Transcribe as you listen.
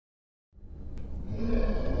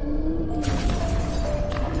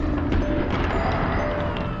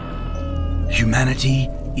Humanity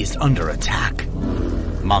is under attack.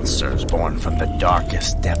 Monsters born from the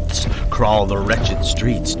darkest depths crawl the wretched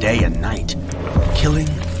streets day and night, killing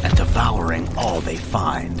and devouring all they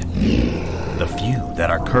find. The few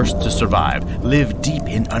that are cursed to survive live deep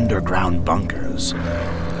in underground bunkers.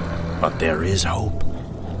 But there is hope.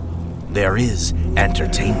 There is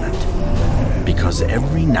entertainment. Because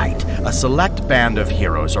every night, a select band of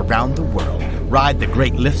heroes around the world ride the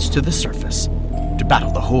great lifts to the surface to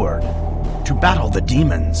battle the Horde, to battle the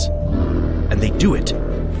demons. And they do it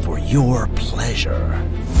for your pleasure.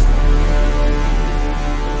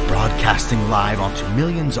 Broadcasting live onto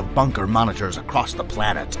millions of bunker monitors across the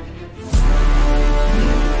planet.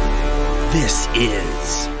 This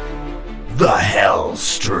is the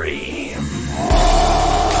Hellstream.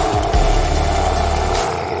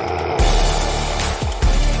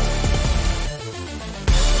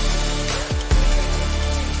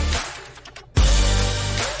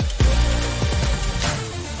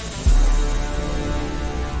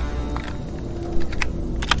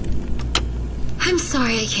 I'm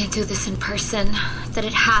sorry I can't do this in person, that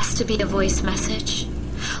it has to be a voice message.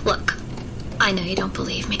 Look, I know you don't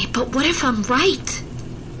believe me, but what if I'm right?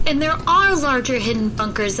 And there are larger hidden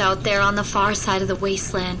bunkers out there on the far side of the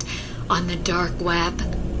wasteland, on the dark web,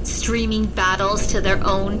 streaming battles to their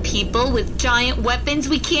own people with giant weapons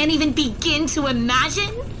we can't even begin to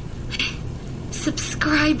imagine?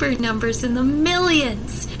 Subscriber numbers in the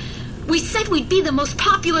millions. We said we'd be the most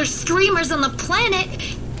popular streamers on the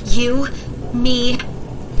planet. You, me,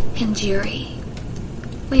 and Yuri.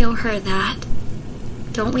 We all heard that,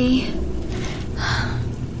 don't we?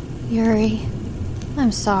 Yuri,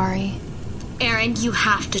 I'm sorry. Aaron, you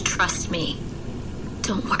have to trust me.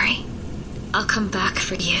 Don't worry. I'll come back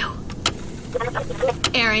for you.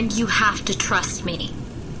 Aaron, you have to trust me.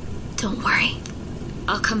 Don't worry.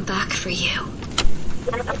 I'll come back for you.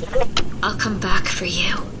 I'll come back for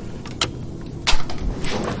you.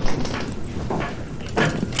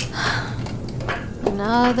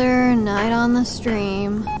 Another night on the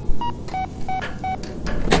stream.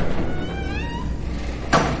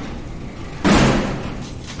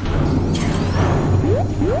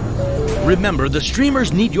 Remember, the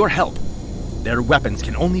streamers need your help. Their weapons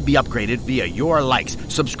can only be upgraded via your likes,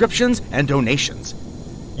 subscriptions, and donations.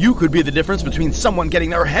 You could be the difference between someone getting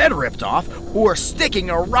their head ripped off or sticking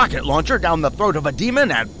a rocket launcher down the throat of a demon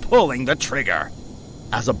and pulling the trigger.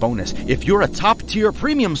 As a bonus, if you're a top-tier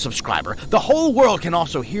premium subscriber, the whole world can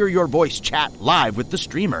also hear your voice chat live with the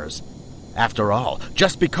streamers. After all,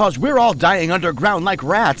 just because we're all dying underground like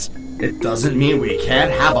rats, it doesn't mean we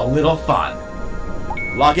can't have a little fun.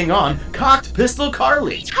 Logging on, Cocked Pistol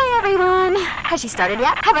Carly. Hi, everyone. Has she started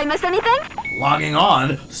yet? Have I missed anything? Logging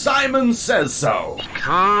on, Simon Says So.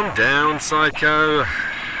 Calm down, Psycho.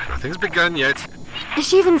 Nothing's begun yet. Is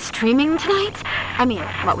she even streaming tonight? I mean,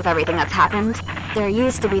 what with everything that's happened? There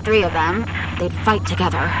used to be 3 of them. They'd fight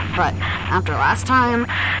together, but after last time...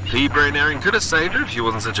 Pea-brain Aaron could have saved her if she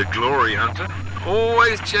wasn't such a glory hunter.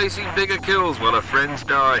 Always chasing bigger kills while her friends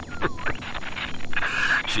die.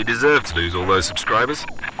 She deserved to lose all those subscribers.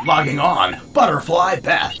 Logging on, Butterfly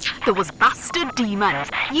Beth. There was bastard demons.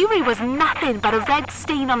 Yuri was nothing but a red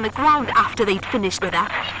stain on the ground after they'd finished with her.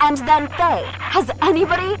 And then Faye. Has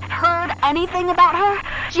anybody heard anything about her?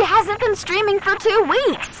 She hasn't been streaming for 2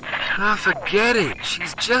 weeks. Ah, forget it.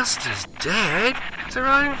 She's just as dead. It's her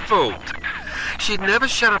own fault. She'd never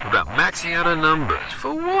shut up about maxing out her numbers.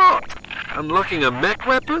 For what? Unlocking a mech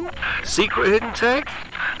weapon? Secret hidden tech?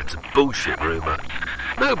 It's a bullshit rumor.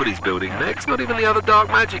 Nobody's building mechs, not even the other dark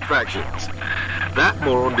magic factions. That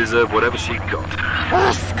moron deserved whatever she got.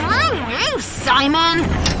 Oh, screw you, Simon!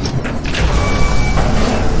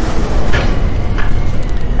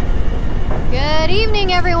 Good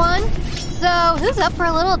evening, everyone. So, who's up for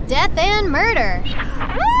a little death and murder?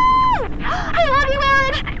 Woo! I love you,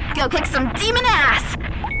 Aaron! Go kick some demon ass!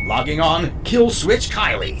 Logging on, Kill Switch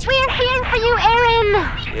Kylie. We're here for you, Aaron!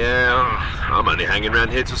 Yeah, I'm only hanging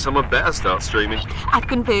around here till someone better starts streaming. I've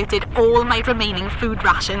converted all my remaining food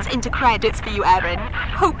rations into credits for you, Erin.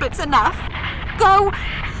 Hope it's enough. Go.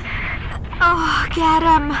 Oh, get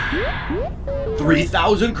him.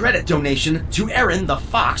 3,000 credit donation to Erin the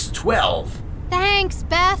Fox 12. Thanks,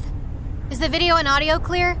 Beth. Is the video and audio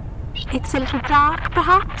clear? It's a little dark,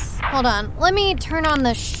 perhaps? Hold on, let me turn on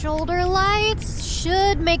the shoulder lights.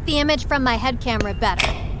 Should make the image from my head camera better.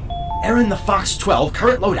 Erin the Fox 12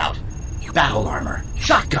 current loadout. Battle armor,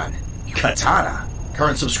 shotgun, katana.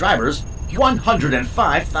 Current subscribers,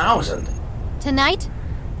 105,000. Tonight,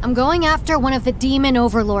 I'm going after one of the demon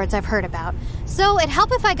overlords I've heard about. So it'd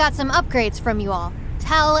help if I got some upgrades from you all.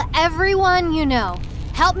 Tell everyone you know.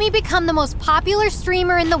 Help me become the most popular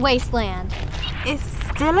streamer in the wasteland. is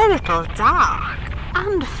still a little dark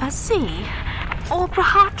and fuzzy. Or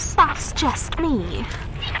perhaps that's just me.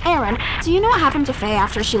 Aaron, do you know what happened to Faye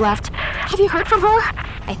after she left? Have you heard from her?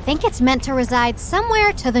 I think it's meant to reside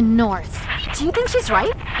somewhere to the north. Do you think she's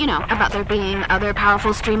right? You know, about there being other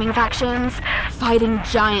powerful streaming factions, fighting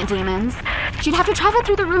giant demons. She'd have to travel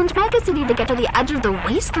through the ruined megacity to get to the edge of the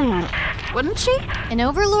wasteland, wouldn't she? An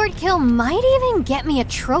Overlord kill might even get me a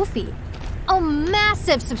trophy. A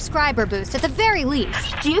massive subscriber boost at the very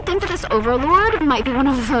least. Do you think that this Overlord might be one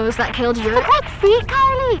of those that killed your... For God's sake,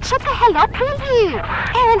 Carly, shut the hell up, will you?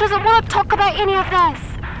 Aaron doesn't want to talk about any of this.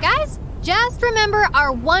 Guys, just remember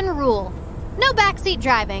our one rule. No backseat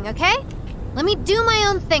driving, okay? Let me do my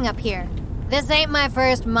own thing up here. This ain't my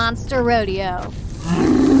first monster rodeo.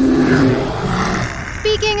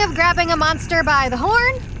 Speaking of grabbing a monster by the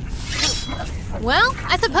horn, well,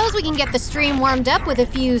 I suppose we can get the stream warmed up with a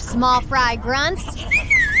few small fry grunts.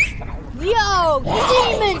 Yo,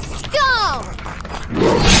 demon scum!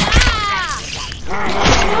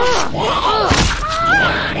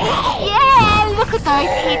 Yeah, look at those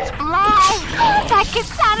heads fly. That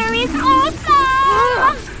katana is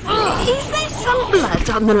awesome. Is there some blood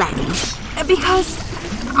on the lens? Because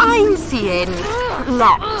I'm seeing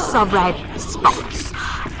lots of red spots,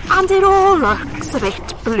 and it all looks a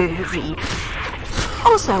bit blurry.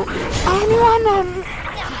 Also, anyone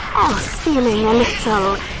else feeling a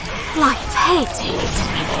little lightheaded?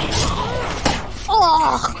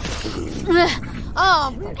 Oh,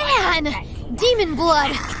 man! Demon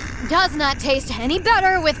blood does not taste any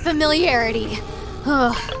better with familiarity.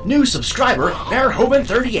 New subscriber,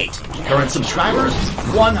 Bearhoven38. Current subscribers,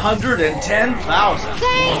 110,000.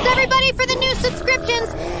 Thanks, everybody, for the new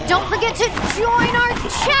subscriptions. Don't forget to join our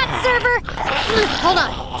chat server. Hold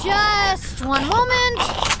on, just one moment.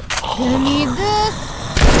 Gonna need this.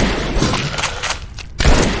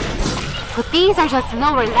 But these are just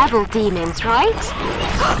lower level demons, right?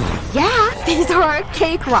 Yeah, these are a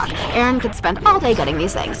cakewalk. Aaron could spend all day getting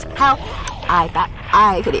these things. Hell, I bet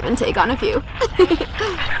I could even take on a few.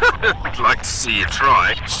 I'd like to see you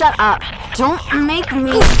try. Shut up. Don't make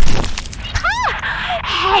me...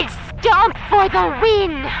 Head stomp for the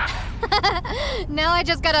win! Now I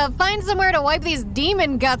just gotta find somewhere to wipe these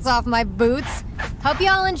demon guts off my boots. Hope you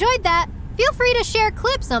all enjoyed that. Feel free to share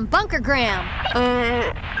clips on Bunkergram.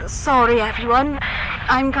 Sorry everyone.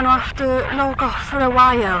 I'm gonna have to log off for a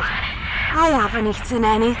while. I haven't eaten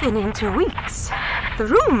anything in 2 weeks. The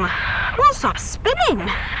room won't stop spinning.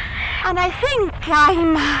 And I think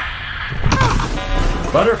I'm...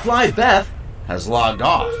 Butterfly Beth has logged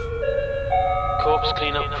off. Corpse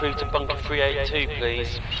cleanup crew to bunker 382,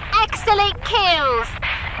 please. Excellent kills!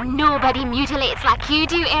 Nobody mutilates like you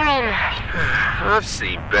do, Aaron. I've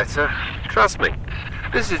seen better. Trust me.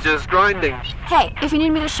 This is just grinding. Hey, if you need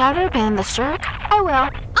me to shout or ban the shirk, I will.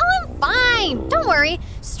 Oh, I'm fine. Don't worry.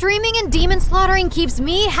 Streaming and demon slaughtering keeps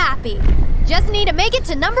me happy. Just need to make it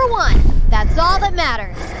to number 1. That's all that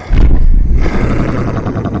matters.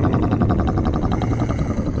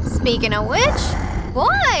 Speaking of which,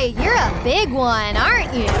 boy, you're a big one,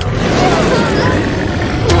 aren't you?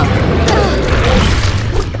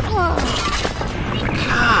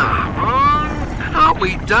 Come on. Aren't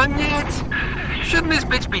we done yet? Shouldn't this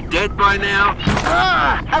bitch be dead by now?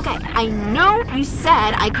 Okay, I know you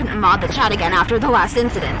said I couldn't mod the chat again after the last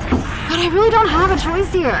incident, but I really don't have a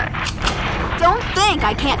choice here. Don't think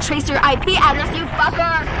I can't trace your IP address, you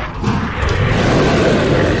fucker!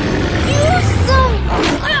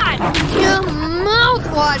 Your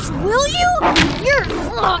mouthwash, will you? Your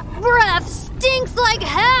breath stinks like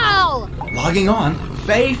hell! Logging on,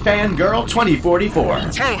 Faye Fangirl 2044.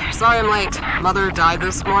 Hey, sorry I'm late. Mother died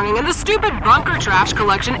this morning, and the stupid bunker trash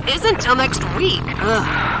collection isn't till next week.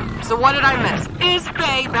 Ugh. So what did I miss? Is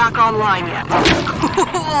Faye back online yet?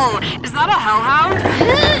 Cool. Is that a hellhound?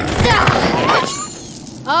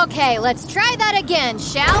 Okay, let's try that again,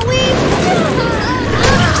 shall we?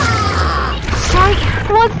 Sorry,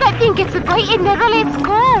 what's that thing? It's biting me. Let's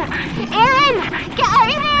go. Aaron, get out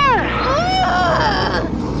of here.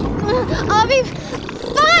 I'll be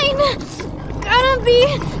fine. Gonna be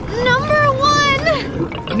number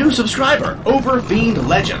 1. New subscriber, Overfiend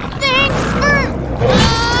Legend. Thanks for...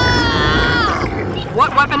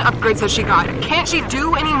 What weapon upgrades has she got? Can't she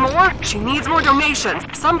do any more? She needs more donations.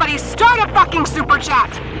 Somebody start a fucking super chat.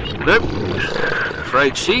 Nope.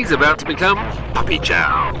 Afraid she's about to become Puppy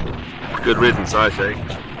Chow. Good riddance, I say.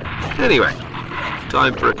 Anyway,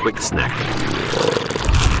 time for a quick snack.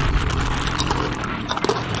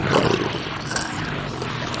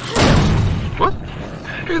 What?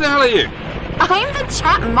 Who the hell are you? I'm the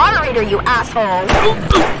chat moderator, you asshole!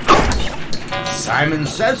 Simon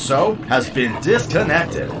Says So has been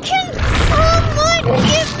disconnected. Can someone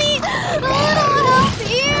give me a little help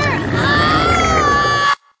here?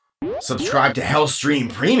 Ah! Subscribe to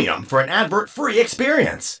Hellstream Premium for an advert-free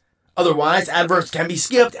experience. Otherwise, adverts can be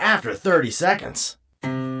skipped after 30 seconds.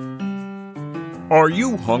 Are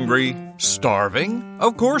you hungry? Starving?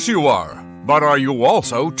 Of course you are. But are you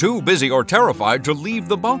also too busy or terrified to leave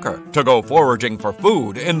the bunker to go foraging for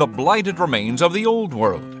food in the blighted remains of the old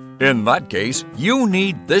world? In that case, you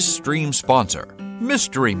need this stream sponsor,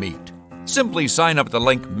 Mystery Meat. Simply sign up at the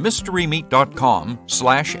link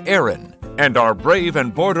mysterymeat.com/Aaron, and our brave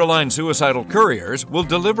and borderline suicidal couriers will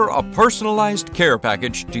deliver a personalized care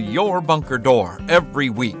package to your bunker door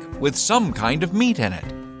every week with some kind of meat in it.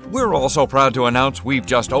 We're also proud to announce we've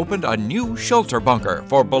just opened a new shelter bunker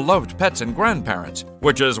for beloved pets and grandparents,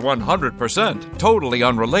 which is 100% totally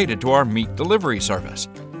unrelated to our meat delivery service.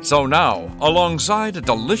 So now, alongside a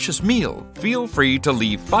delicious meal, feel free to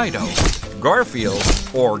leave Fido, Garfield,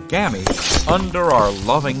 or Gammy under our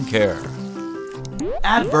loving care.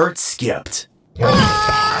 Advert skipped.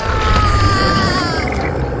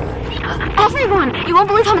 Everyone, you won't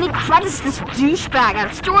believe how many credits this douchebag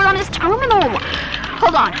has stored on his terminal.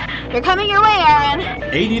 Hold on. They're coming your way, Aaron.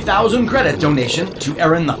 80,000 credit donation to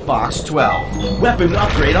Aaron the Fox 12. Weapon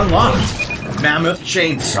upgrade unlocked. Mammoth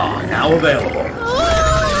chainsaw now available.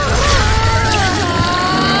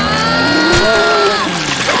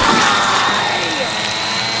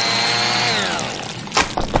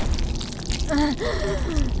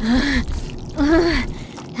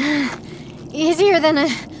 Easier than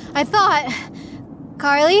I thought.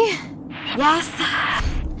 Carly? Yes?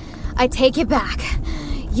 I take it back.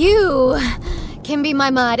 You can be my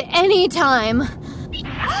mod anytime.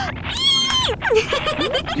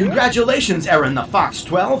 Congratulations, Aaron the Fox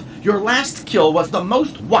 12. Your last kill was the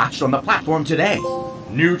most watched on the platform today.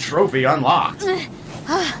 New trophy unlocked.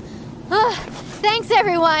 Thanks,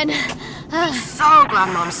 everyone. So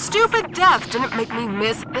glad Mom's stupid death didn't make me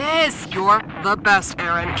miss this. You're the best,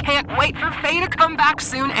 Aaron. Can't wait for Faye to come back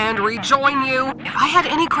soon and rejoin you. If I had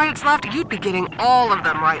any credits left, you'd be getting all of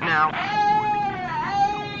them right now.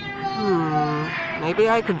 Maybe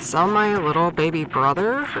I could sell my little baby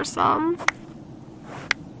brother for some?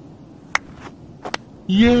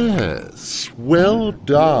 Yes, well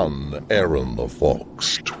done, Aaron the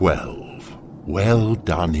Fox 12. Well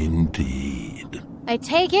done indeed. I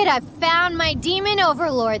take it I've found my demon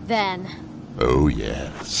overlord then. Oh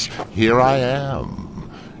yes, here I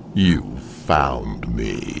am. You found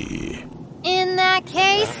me. In that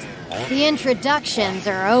case, the introductions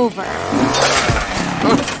are over.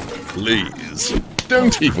 Please,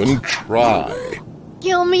 don't even try.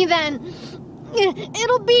 Kill me then.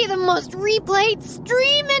 It'll be the most replayed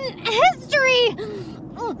stream in history.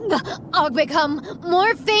 I'll become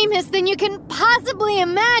more famous than you can possibly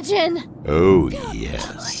imagine. Oh,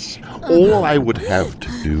 yes. All I would have to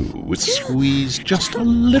do is squeeze just a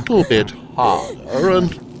little bit harder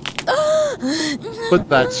and... But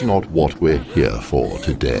that's not what we're here for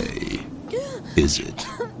today, is it?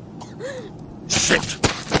 Sit!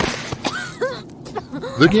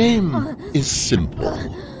 The game is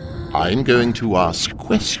simple. I'm going to ask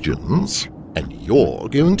questions, and you're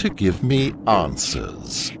going to give me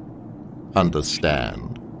answers.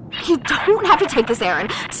 Understand? You don't have to take this, Aaron.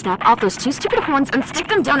 Snap off those two stupid horns and stick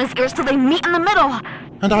them down his ears till they meet in the middle.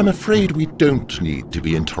 And I'm afraid we don't need to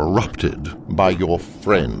be interrupted by your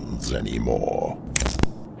friends anymore.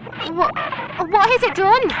 What has it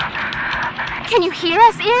done? Can you hear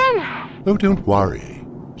us, Aaron? Oh, don't worry.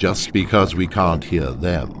 Just because we can't hear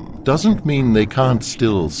them doesn't mean they can't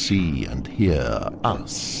still see and hear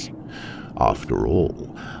us. After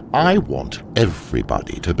all, I want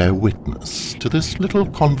everybody to bear witness to this little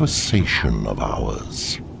conversation of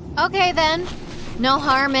ours. Okay then. No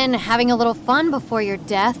harm in having a little fun before your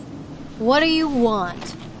death. What do you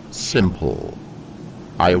want? Simple.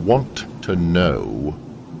 I want to know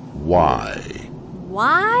why.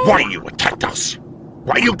 Why? Why you attacked us?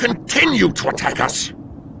 Why you continue to attack us?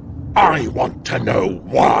 I want to know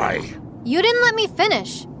why. You didn't let me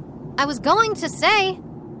finish. I was going to say,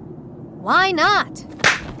 why not?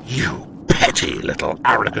 You petty little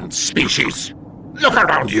arrogant species. Look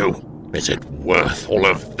around you. Is it worth all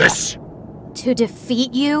of this? To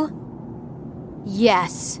defeat you?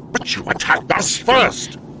 Yes. But you attacked us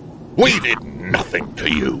first. We did nothing to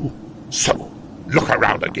you. So, look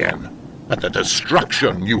around again at the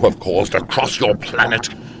destruction you have caused across your planet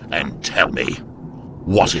and tell me,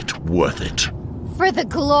 was it worth it? For the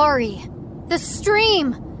glory, the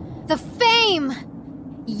stream, the fame.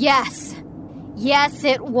 Yes. Yes,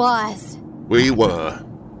 it was. We are,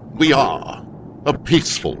 a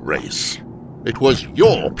peaceful race. It was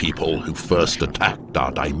your people who first attacked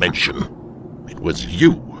our dimension. It was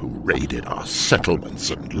you who raided our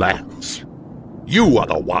settlements and lands. You are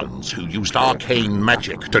the ones who used arcane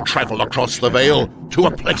magic to travel across the Veil to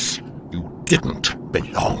a place you didn't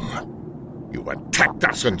belong. You attacked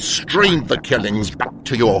us and streamed the killings back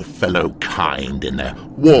to your fellow kind in their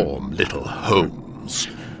warm little homes.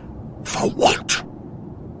 For what?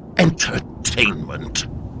 Entertainment.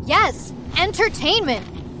 Yes, entertainment.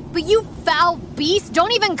 But you foul beast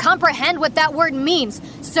don't even comprehend what that word means,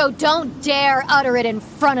 so don't dare utter it in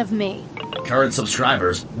front of me. Current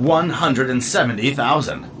subscribers,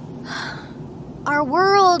 170,000. Our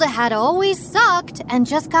world had always sucked and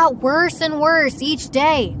just got worse and worse each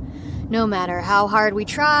day. No matter how hard we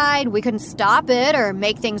tried, we couldn't stop it or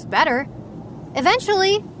make things better.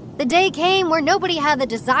 Eventually, the day came where nobody had the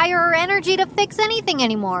desire or energy to fix anything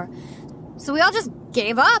anymore. So we all just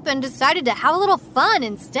gave up and decided to have a little fun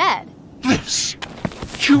instead. This?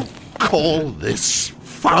 You call this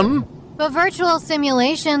fun? But virtual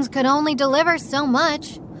simulations could only deliver so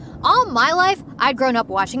much. All my life, I'd grown up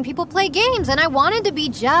watching people play games, and I wanted to be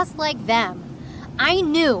just like them. I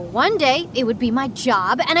knew one day it would be my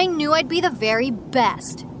job, and I knew I'd be the very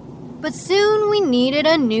best. But soon we needed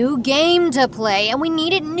a new game to play, and we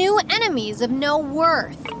needed new enemies of no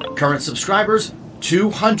worth. Current subscribers,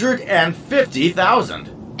 250,000.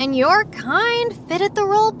 And your kind fitted the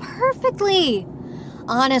role perfectly.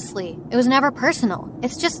 Honestly, it was never personal.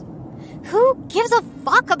 It's just, who gives a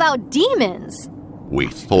fuck about demons? We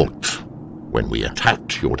thought, when we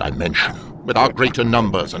attacked your dimension, with our greater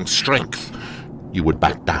numbers and strength, you would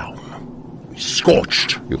back down. We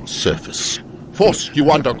scorched your surface, forced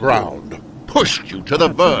you underground, pushed you to the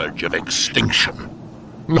verge of extinction.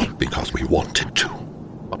 Not because we wanted to,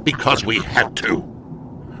 but because we had to.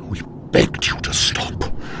 We begged you to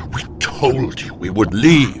stop. We told you we would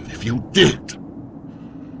leave if you did.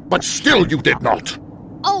 But still you did not.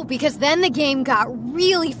 Oh, because then the game got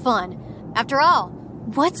really fun. After all,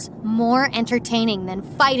 what's more entertaining than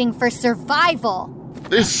fighting for survival?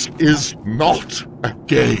 This is not a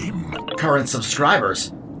game. Current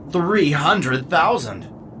subscribers, 300,000.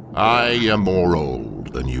 I am more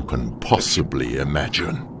old than you can possibly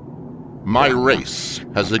imagine. My race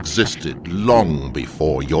has existed long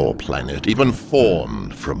before your planet even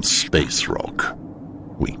formed from space rock.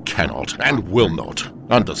 We cannot and will not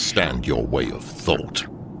understand your way of thought.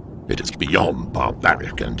 It is beyond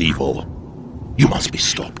barbaric and evil. You must be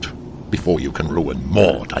stopped before you can ruin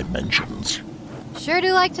more dimensions. Sure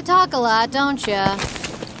do like to talk a lot, don't ya?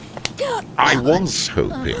 I was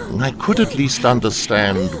hoping I could at least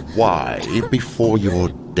understand why before your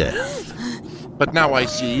death. But now I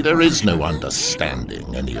see there is no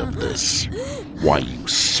understanding any of this. Why you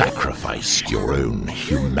sacrificed your own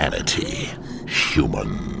humanity,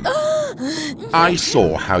 human. I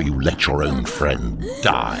saw how you let your own friend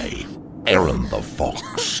die. Aaron the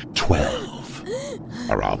Fox, 12.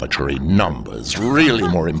 Are arbitrary numbers really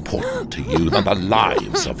more important to you than the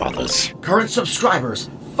lives of others? Current subscribers,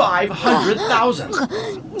 500,000.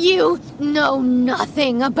 You know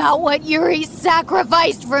nothing about what Yuri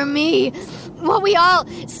sacrificed for me. What we all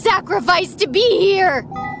sacrificed to be here.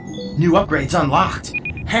 New upgrades unlocked.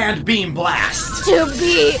 Hand beam blast. To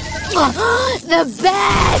be the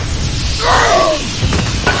best.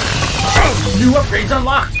 New upgrades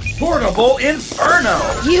unlocked. Portable Inferno.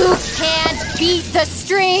 You can't beat the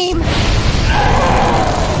stream.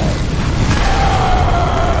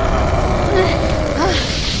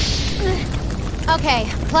 Okay,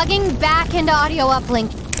 plugging back into audio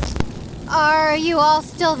uplink. Are you all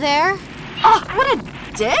still there? Oh, what a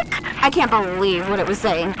dick! I can't believe what it was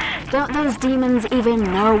saying. Don't those demons even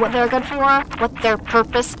know what they're good for? What their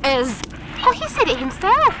purpose is? Oh, he said it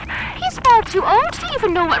himself. He's far too old to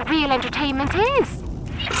even know what real entertainment is.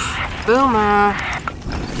 Boomer.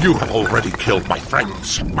 You have already killed my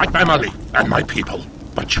friends, my family, and my people.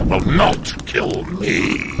 But you will not kill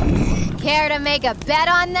me. Care to make a bet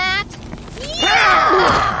on that?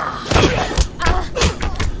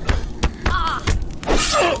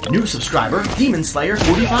 New subscriber, Demon Slayer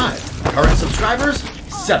 45. Current subscribers,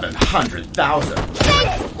 700,000.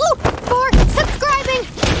 Thanks for subscribing.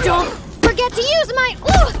 Don't forget to use my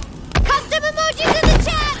custom emojis in the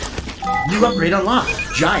chat. New upgrade unlocked.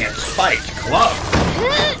 Giant Spiked Club.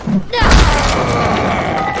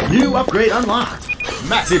 New upgrade unlocked.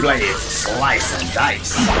 Maxi Blade Slice and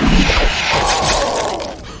Dice.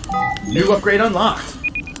 New upgrade unlocked.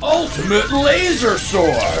 Ultimate Laser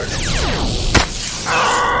Sword.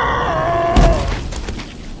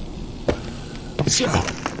 So,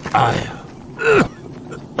 I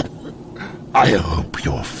hope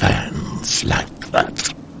your fans like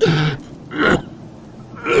that.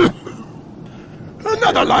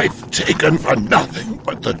 life taken for nothing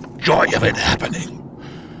but the joy of it happening.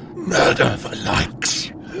 Murder for likes.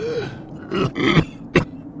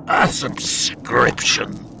 A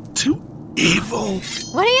subscription to evil.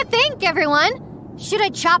 What do you think, everyone? Should I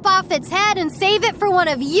chop off its head and save it for one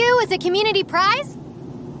of you as a community prize?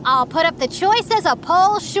 I'll put up the choice as a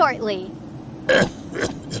poll shortly.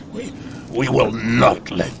 We will not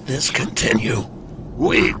let this continue.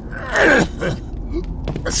 We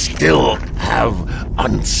still have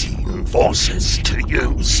unseen forces to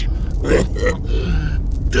use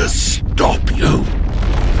to stop you.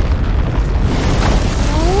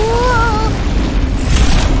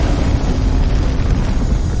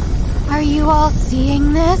 Are you all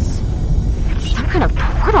seeing this? Some kind of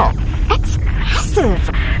portal. It's massive.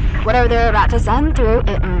 Whatever they're about to send through,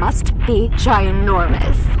 it must be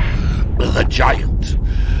ginormous. The giant,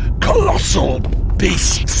 colossal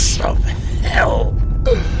beasts of hell,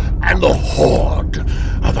 and the horde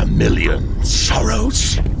of a million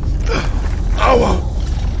sorrows. Our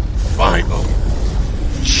final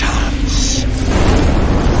chance.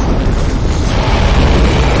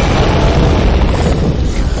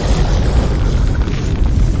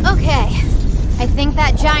 Okay, I think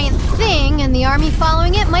that giant thing and the army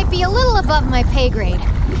following it might be a little above my pay grade.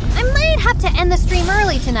 I might have to end the stream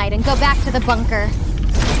early tonight and go back to the bunker.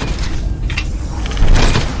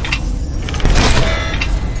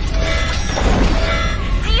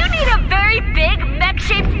 Do you need a very big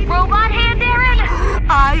mech-shaped robot hand, Aaron?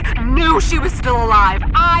 I knew she was still alive.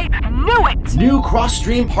 I knew it! New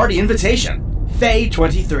cross-stream party invitation. Faye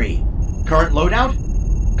 23. Current loadout?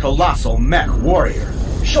 Colossal Mech Warrior.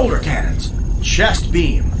 Shoulder cannons. Chest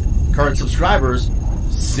beam. Current subscribers,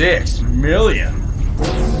 6 million.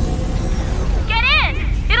 Get in!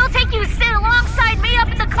 It'll take you to sit alongside me up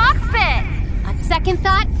in the cockpit. On second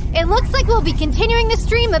thought, it looks like we'll be continuing the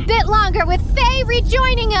stream a bit longer with Faye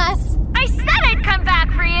rejoining us. I said I'd come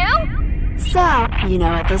back for you. So, you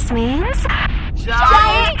know what this means?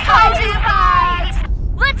 Giant kaiju fight!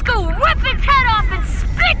 Let's go rip its head off and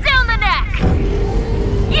spit down the neck!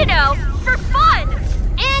 You know, for fun!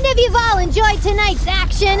 And if you've all enjoyed tonight's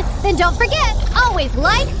action, then don't forget, always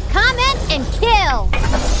like, comment, and kill!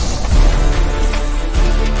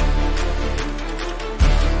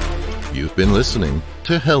 You've been listening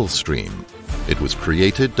to Hellstream. It was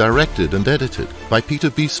created, directed, and edited by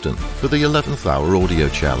Peter Beeston for the 11th Hour Audio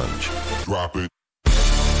Challenge. Drop it.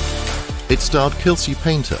 It starred Kelsey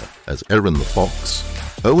Painter as Erin the Fox,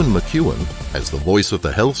 Owen McEwen as the voice of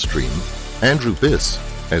the Hellstream, Andrew Biss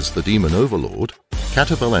as the Demon Overlord,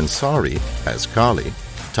 Katabel Ansari as Carly,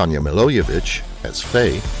 Tanya Milojevic as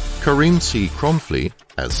Faye, Kareem C. Cronfley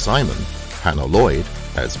as Simon, Hannah Lloyd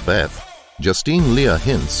as Beth, Justine Leah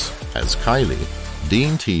Hintz as Kylie,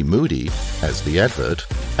 Dean T. Moody as the Advert,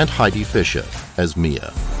 and Heidi Fisher as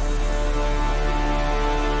Mia.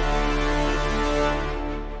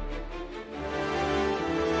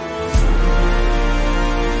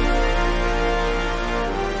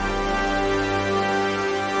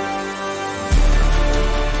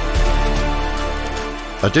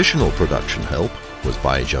 Additional production help was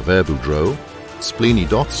by Javert Boudreau, Spleeny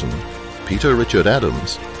Dotson, Peter Richard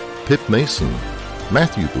Adams, Pip Mason,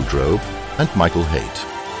 Matthew Boudreau, and Michael Haight.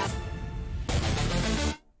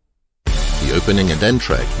 The opening and end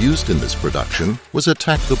track used in this production was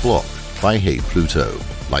Attack the Block by Hey Pluto,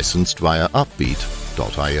 licensed via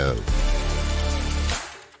Upbeat.io.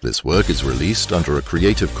 This work is released under a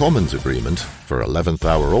Creative Commons agreement for 11th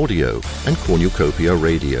Hour Audio and Cornucopia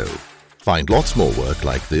Radio. Find lots more work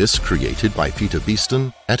like this created by Peter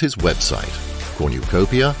Beeston at his website,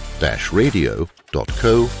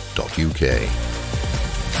 cornucopia-radio.co.uk.